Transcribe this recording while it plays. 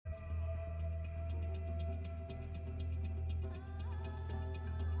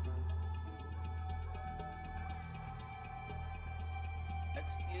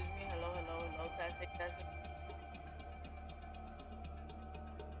Excuse me. Hello, hello, hello. Testing, testing.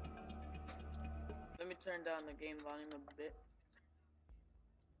 Let me turn down the game volume a bit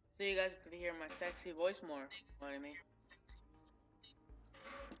so you guys could hear my sexy voice more. You know what I mean?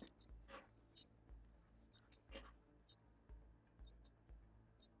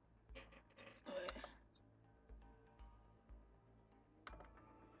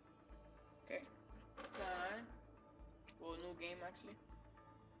 Okay. Fine. Well, new game actually.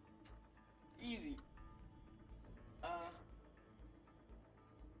 Easy. Uh,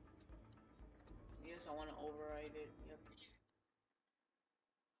 yes, I want to override it. Yep.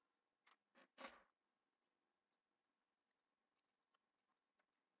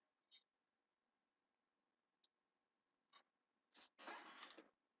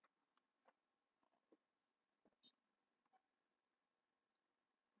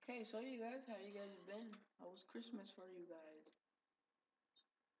 Okay, so you guys, how you guys been? How was Christmas for you guys?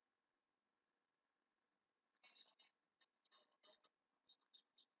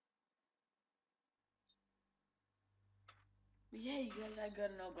 But yeah, you guys, I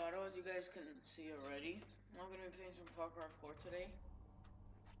got an elgato as you guys can see already. I'm gonna be playing some Far Cry 4 today.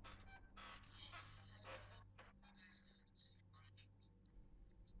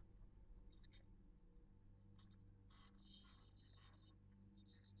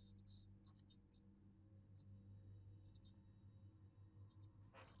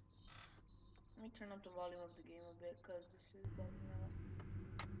 Let me turn up the volume of the game a bit because this is bugging out.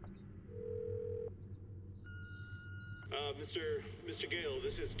 Mr. Gale,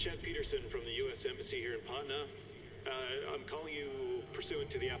 this is Chet Peterson from the U.S. Embassy here in Patna. I'm calling you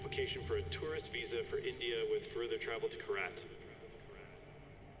pursuant to the application for a tourist visa for India with further travel to Karat.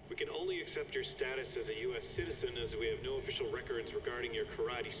 We can only accept your status as a U.S. citizen as we have no official records regarding your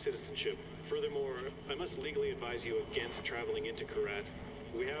Karate citizenship. Furthermore, I must legally advise you against traveling into Karat.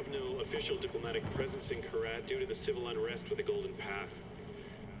 We have no official diplomatic presence in Karat due to the civil unrest with the Golden Path.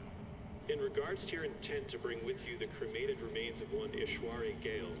 In regards to your intent to bring with you the cremated remains of one Ishwari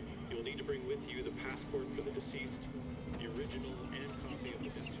Gale, you'll need to bring with you the passport for the deceased, the original and copy of the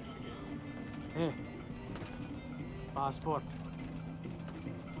death certificate. Hey, passport.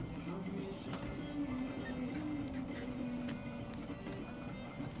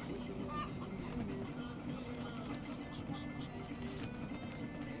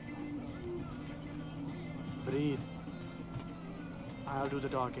 Breathe. I'll do the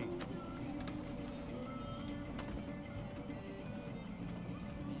talking.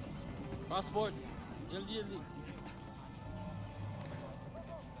 Passport जल्दी जल्दी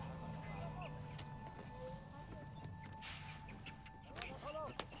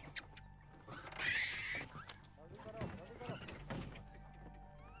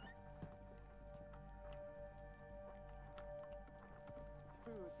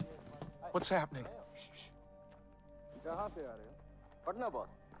What's happening? कहाँ से आ रहे हो? Patna boss.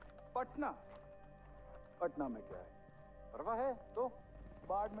 Patna? Patna में क्या है? परवाह है तो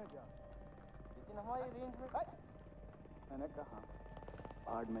बाढ़ में जा। लेकिन हमारी रेंज में मैंने कहा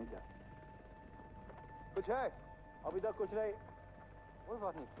बाढ़ में जा। कुछ है? अभी तक कुछ नहीं। कोई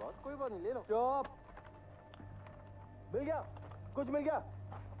बात नहीं बॉस, कोई बात नहीं, ले लो। चुप। मिल गया? कुछ मिल गया?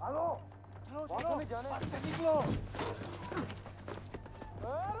 आलो। चलो चलो। बस से निकलो।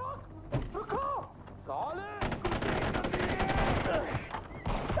 रुको! साले!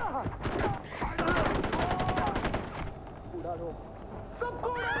 उड़ा दो। सबको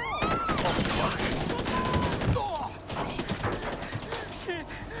उड़ा दो! Shit!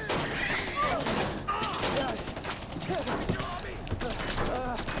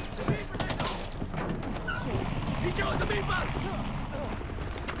 Piccio, zमीन पर!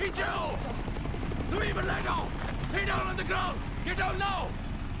 Piccio! zमीन पर let go! Lay down on the ground! Get down now!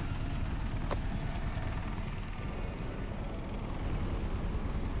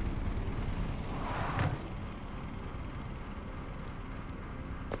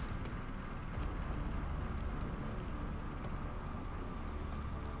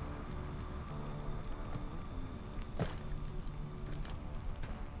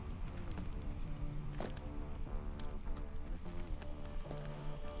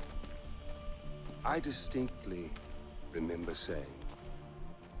 I distinctly remember saying,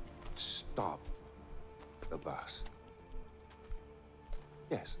 stop the bus.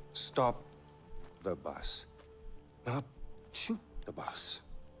 Yes, stop the bus. Not shoot the bus.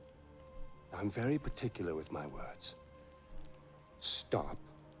 I'm very particular with my words. Stop.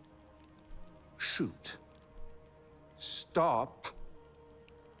 Shoot. Stop.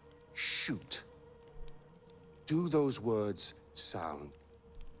 Shoot. Do those words sound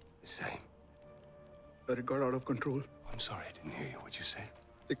the same? That it got out of control. I'm sorry, I didn't hear you. What'd you say?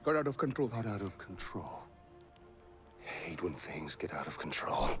 It got out of control. Got out of control. I hate when things get out of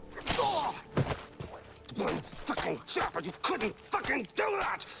control. One fucking job, but you couldn't fucking do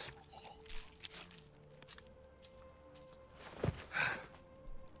that!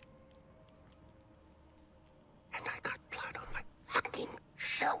 And I got blood on my fucking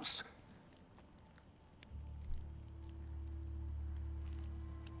shoes.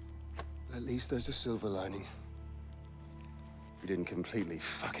 At least there's a silver lining. You didn't completely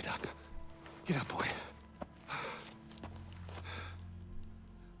fuck it up. Get up, boy.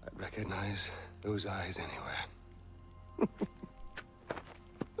 I'd recognize those eyes anywhere.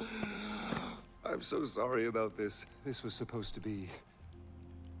 I'm so sorry about this. This was supposed to be...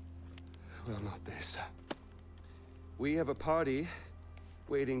 well, not this. We have a party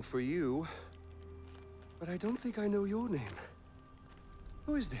waiting for you, but I don't think I know your name.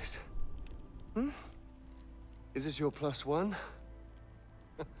 Who is this? Hmm? Is this your +1?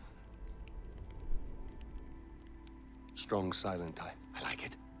 Strong, silent type. I like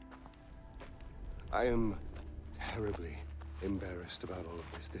it. I am terribly embarrassed about all of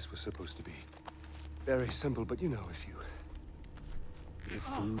this. This was supposed to be very simple, but you know, if you give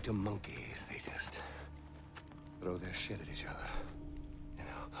food to monkeys, they just throw their shit at each other. You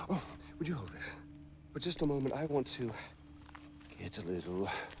know. Oh, would you hold this? For just a moment, I want to get a little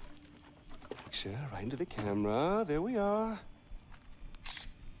picture right into the camera. There we are.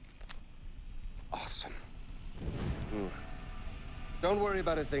 Awesome. Don't worry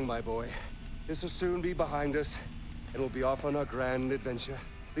about a thing, my boy. This will soon be behind us, and we'll be off on our grand adventure.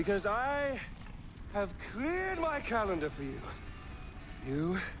 Because I have cleared my calendar for you.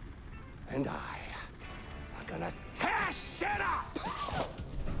 You and I are gonna tear shit up!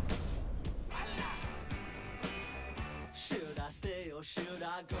 Should I stay or should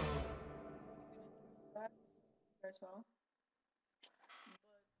I go?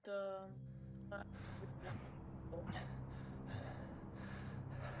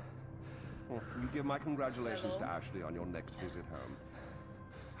 You give my congratulations to Ashley on your next visit home.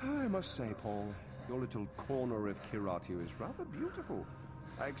 I must say, Paul, your little corner of Kiratu is rather beautiful.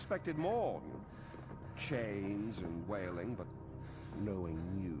 I expected more. Chains and wailing, but knowing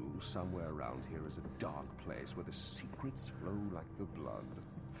you, somewhere around here is a dark place where the secrets flow like the blood.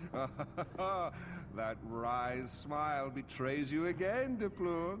 That wry smile betrays you again,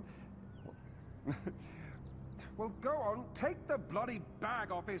 Deplour. Well, go on, take the bloody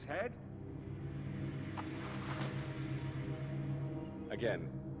bag off his head. Again,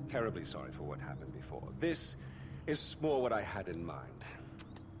 terribly sorry for what happened before. This is more what I had in mind.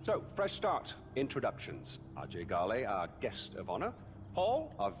 So, fresh start. Introductions. Ajay Gale, our guest of honor.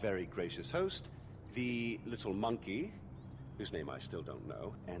 Paul, our very gracious host. The little monkey, whose name I still don't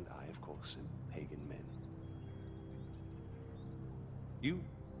know. And I, of course, am Pagan Min. You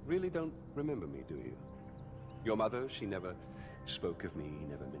really don't remember me, do you? Your mother, she never spoke of me,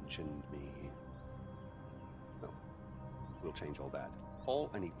 never mentioned me. Well, we'll change all that.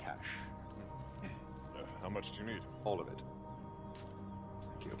 Paul, I need cash. How much do you need? All of it.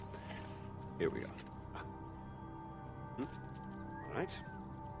 Thank you. Here we go. All right.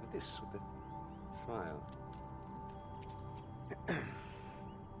 With this, with the smile.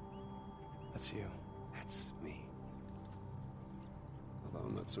 That's you. That's me. Although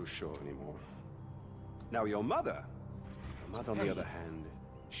I'm not so sure anymore. Now, your mother, on the other hand,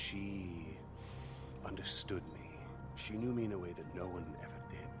 she understood me. She knew me in a way that no one ever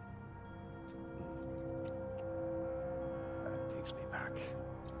did. That takes me back.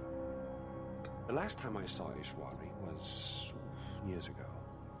 The last time I saw Ishwari was years ago.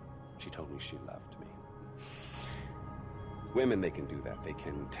 She told me she loved me. Women, they can do that. They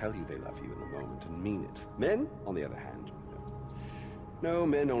can tell you they love you in the moment and mean it. Men, on the other hand, no,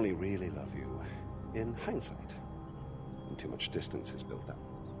 men only really love you in hindsight. And too much distance is built up.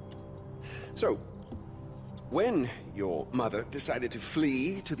 So, when your mother decided to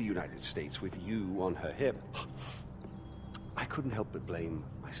flee to the United States with you on her hip, I couldn't help but blame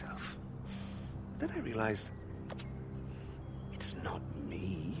myself. Then I realized, it's not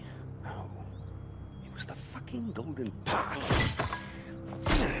me. No. It was the fucking Golden Path.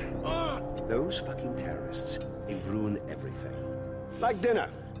 Those fucking terrorists, they ruin everything. Like dinner.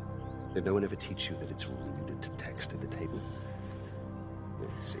 Did no one ever teach you that it's rude to text at the table?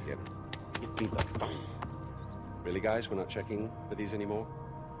 Let's see here. Give me the phone. Really, guys? We're not checking for these anymore?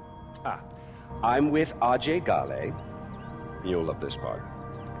 I'm with Ajay Gale. You'll love this part.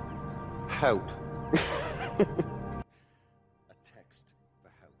 Help. A text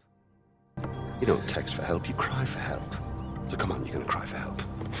for help. You don't text for help, you cry for help. So come on, you're gonna cry for help.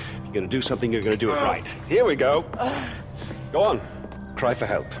 If you're gonna do something, you're gonna do it right. Here we go. Go on. Cry for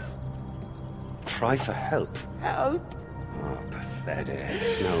help. Cry for help. Help! Oh,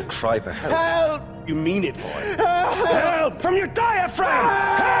 pathetic. No, cry for help. Help! You mean it, boy. Help! From your diaphragm!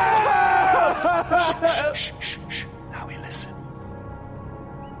 Help! Shh, shh, shh, shh. Now we listen.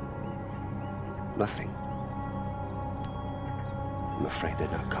 Nothing. I'm afraid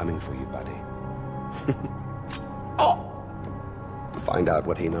they're not coming for you, buddy. Oh! Find out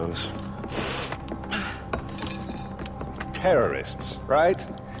what he knows. Terrorists, right?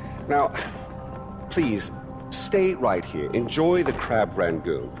 Now, please, stay right here. Enjoy the crab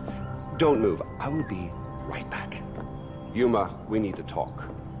rangoon. Don't move. I will be right back. Yuma, we need to talk.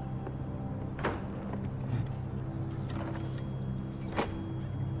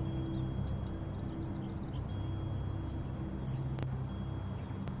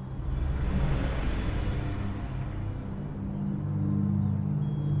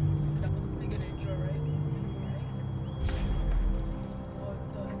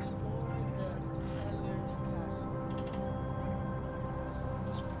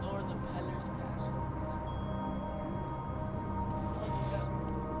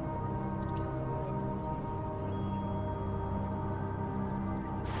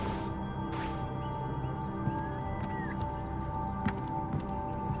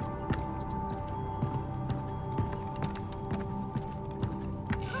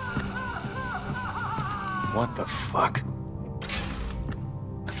 What the fuck?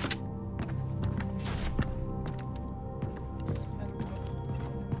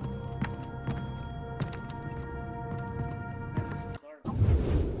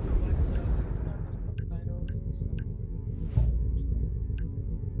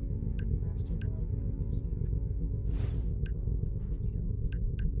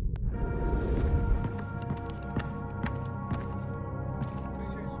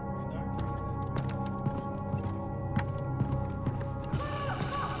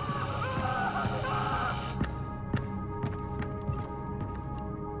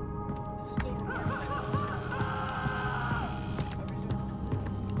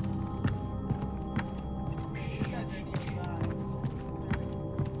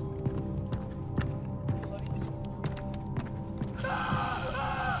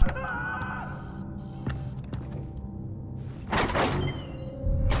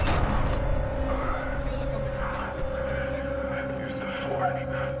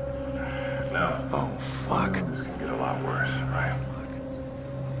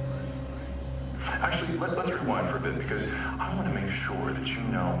 Let's rewind for a bit, because I want to make sure that you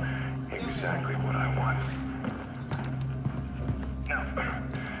know exactly what I want. Now,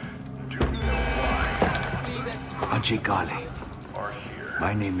 do you know why Ajay Kale. are here?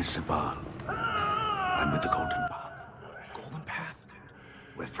 My name is Sabal. I'm with the Golden Path. Golden Path?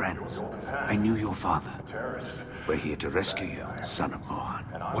 We're friends. I knew your father. Terrorists. We're here to rescue you, son of Mohan.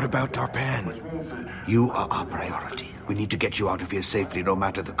 What about Darpan? You are our priority. We need to get you out of here safely, no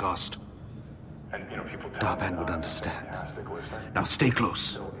matter the cost. And, you know, people tell me Darpan would I'm a understand. fantastic listener. Now stay close.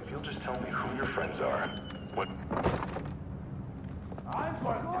 So if you'll just tell me who your friends are, what...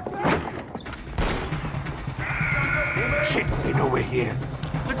 Shit, they know we're here.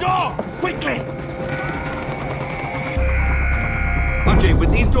 The door! Quickly! Ajay,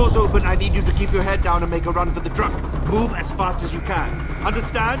 with these doors open, I need you to keep your head down and make a run for the truck. Move as fast as you can.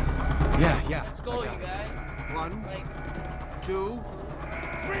 Understand? Yeah. Let's go, you guys. 1, 2,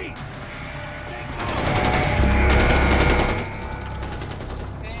 3!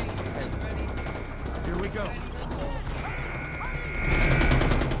 Here we go.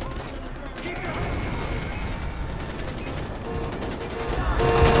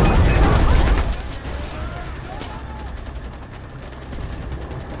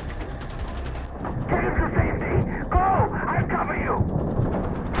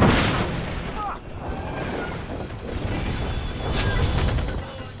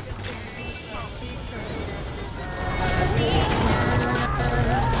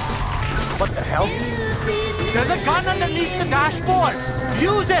 What the hell? There's a gun underneath the dashboard.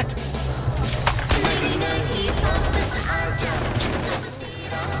 Use it.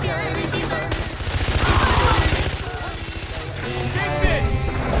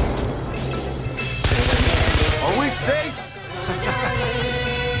 Are we safe?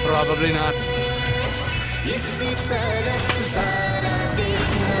 Probably not.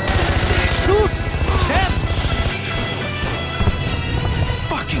 Shoot them!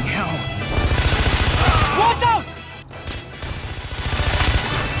 Fucking hell! Watch out!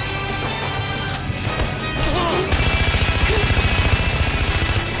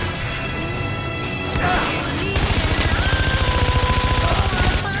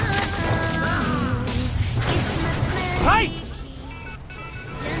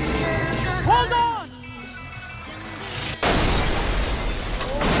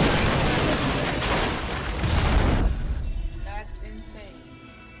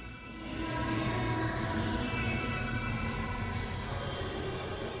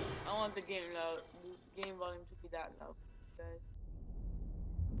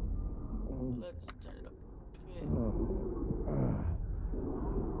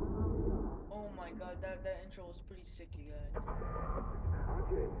 that intro was pretty sick, you guys.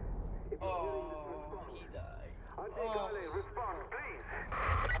 Oh, he died. Oh.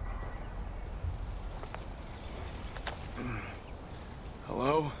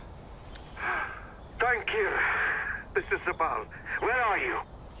 Hello? Thank you. This is Sabal. Where are you?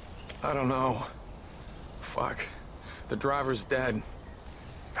 I don't know. Fuck. The driver's dead.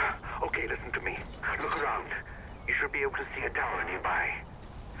 Okay, listen to me. Look around. You should be able to see a tower nearby.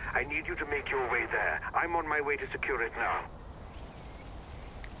 I need you to make your way there. I'm on my way to secure it now.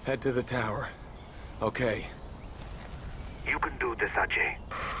 Head to the tower. Okay. You can do this, Ajay.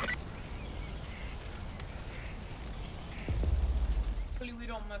 Hopefully we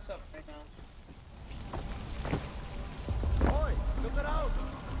don't mess up right now. Boy, look around.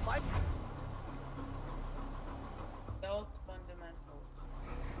 Fight. That was fundamental.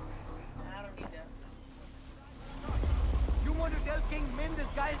 I don't need that. You want to tell King Min this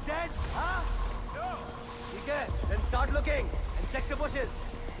guy is dead? Huh? No. Okay, then start looking and check the bushes.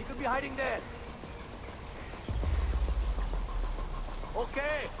 He could be hiding there.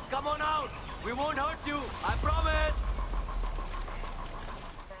 Okay, come on out. We won't hurt you. I promise.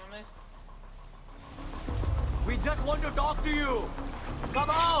 Promise? We just want to talk to you. Come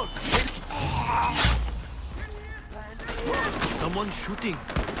out. Someone's shooting.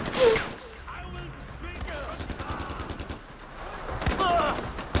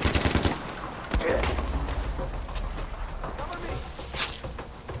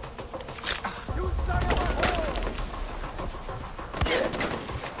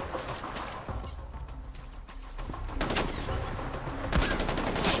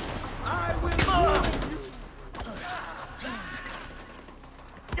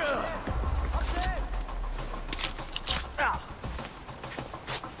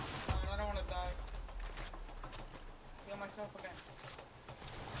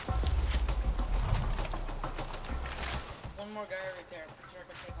 One more guy right there. Pretty sure I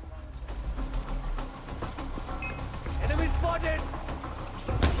can take him down. Enemy spotted.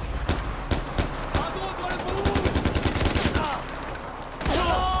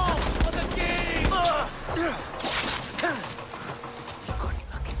 For the king! Good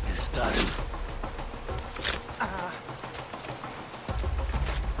luck at this time.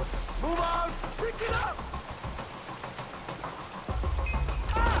 Move out! Pick it up!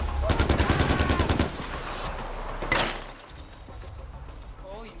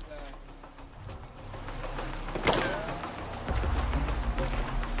 Oh, you guys.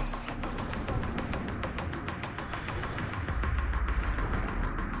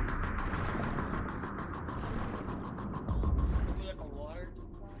 Do like a water?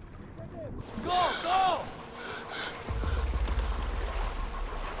 Go! Go!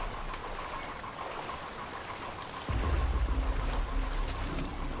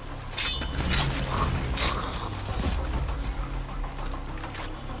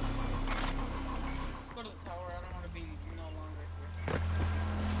 Go to the tower. I don't want to be no longer here.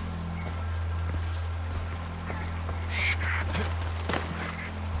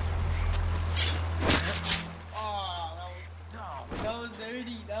 Oh, that was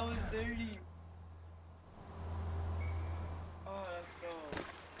dirty. That was dirty. Oh, let's go.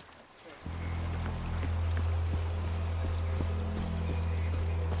 That's sick.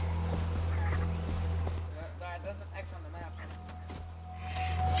 That's an X on the map.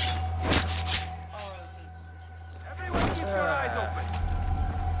 Oh, it's Everyone keep your eyes open.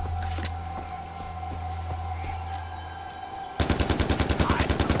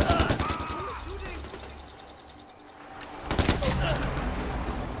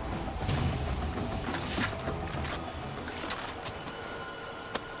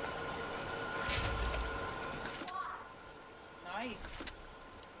 nice.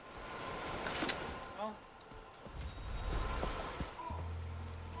 Oh.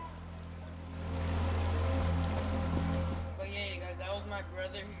 But yeah, you guys, that was my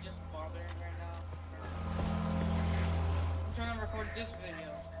brother. He's just bothering right now. I'm trying to record this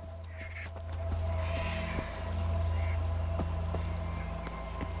video.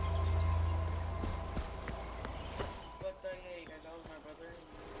 But yeah, you guys, that was my brother.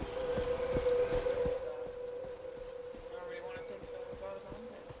 I don't really want to take about his own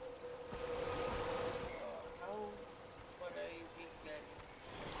head. How would I be dead?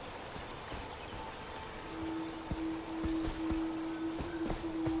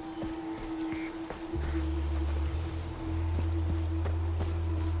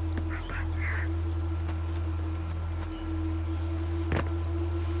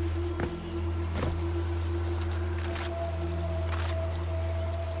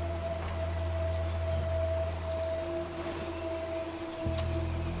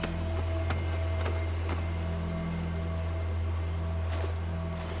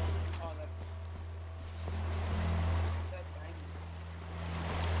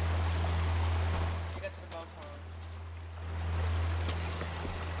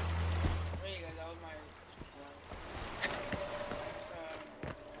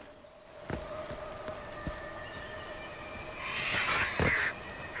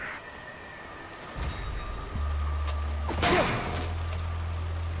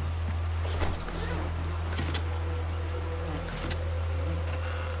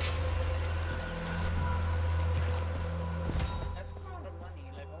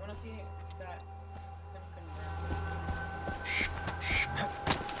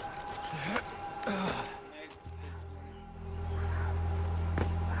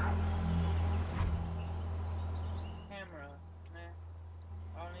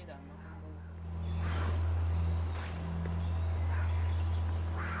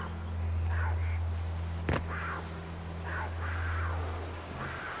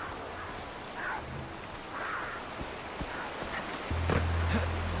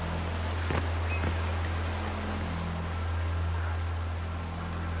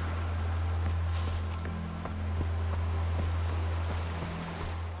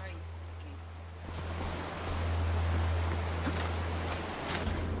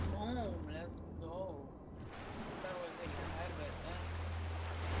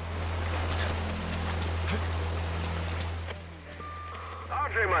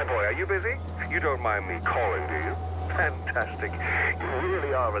 my boy, are you busy? You don't mind me calling, do you? Fantastic. You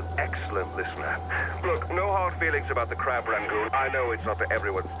really are an excellent listener. Look, no hard feelings about the crab rangoon. I know it's not to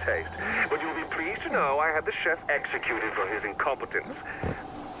everyone's taste. But you'll be pleased to know I had the chef executed for his incompetence.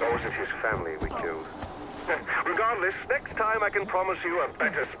 Or was it his family we killed? Regardless, next time I can promise you a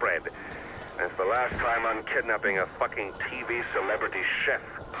better spread. It's the last time I'm kidnapping a fucking TV celebrity chef.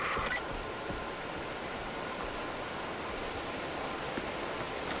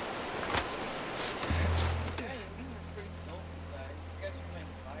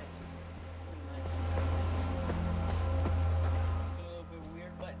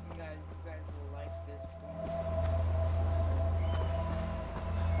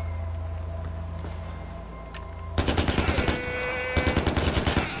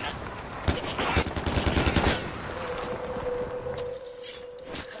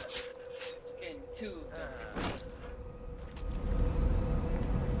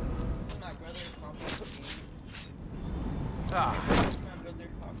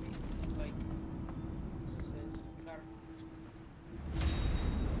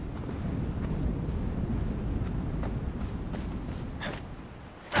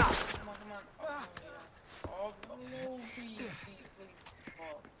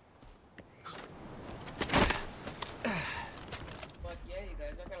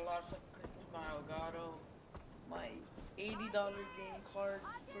 Elgato, my $80 game card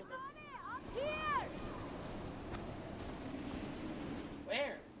for the...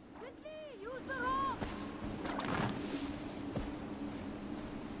 Where? Quickly, use the rope!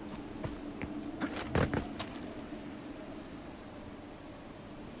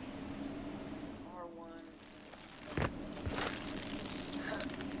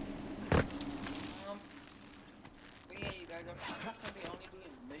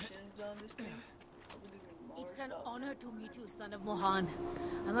 It's an honor to meet you, son of Mohan.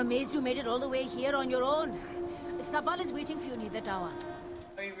 I'm amazed you made it all the way here on your own. Sabal is waiting for you near the tower.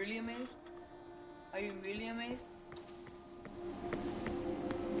 Are you really amazed? Are you really amazed?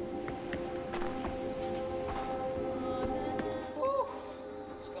 Woo.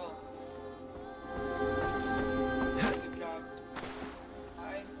 Let's go. Good job.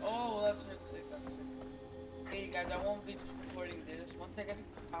 Oh, that's sick. That's sick. Hey guys, I won't be recording this. Once I get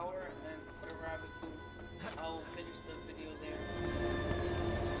the power and then whatever I would do, I'll finish the video there.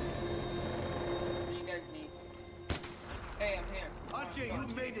 What do you guys need? Hey, I'm here. Ajay,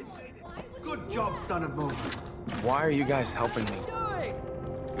 you made it. Good job, son of Mohan. Why are you guys helping me?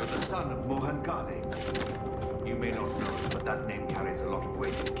 You're the son of Mohan Kale. You may not know it, but that name carries a lot of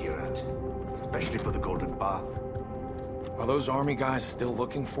weight in Kirat, especially for the Golden Bath. Are those army guys still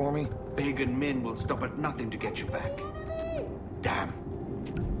looking for me? Pagan men will stop at nothing to get you back. Damn.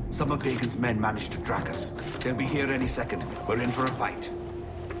 Some of Pagan's men managed to track us. They'll be here any second. We're in for a fight.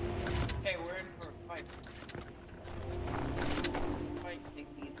 Okay, we're in for a fight. Fight,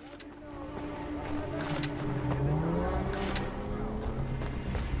 Dickie.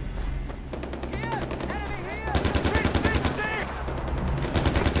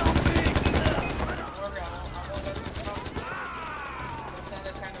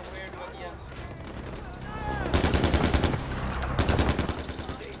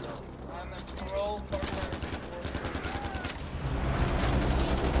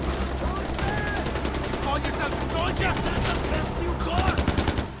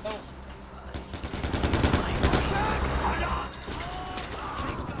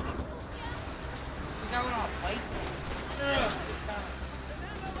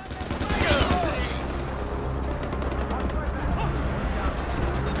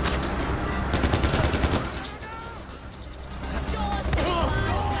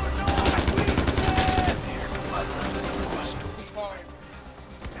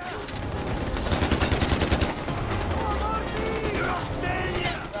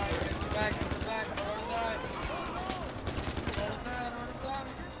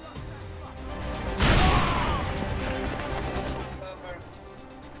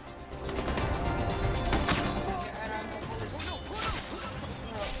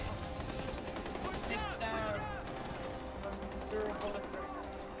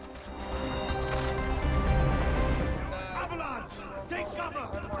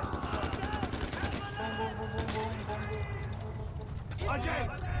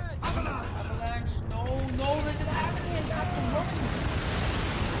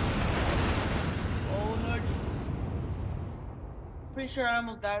 Pretty sure I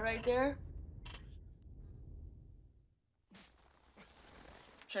almost died right there.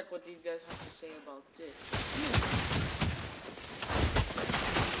 Check what these guys have to say about this.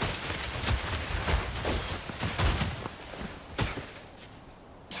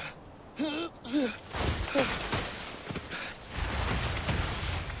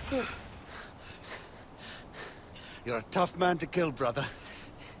 You're a tough man to kill, brother.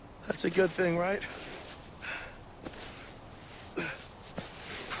 That's a good thing, right?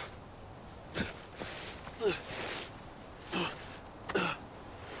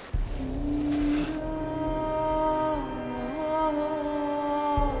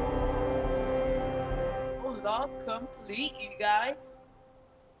 Hold up, complete, you guys.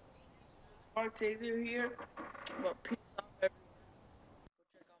 Smart Tazer here. But peace out, everyone. Go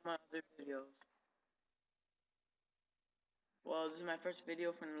check out my other videos. Well, this is my first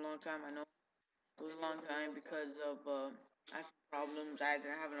video for a long time. I know it was a long time because of I had some problems. I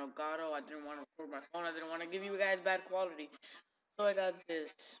didn't have an elgato. I didn't want to record my phone. I didn't want to give you guys bad quality. So I got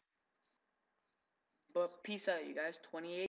this. But peace out, you guys. 28.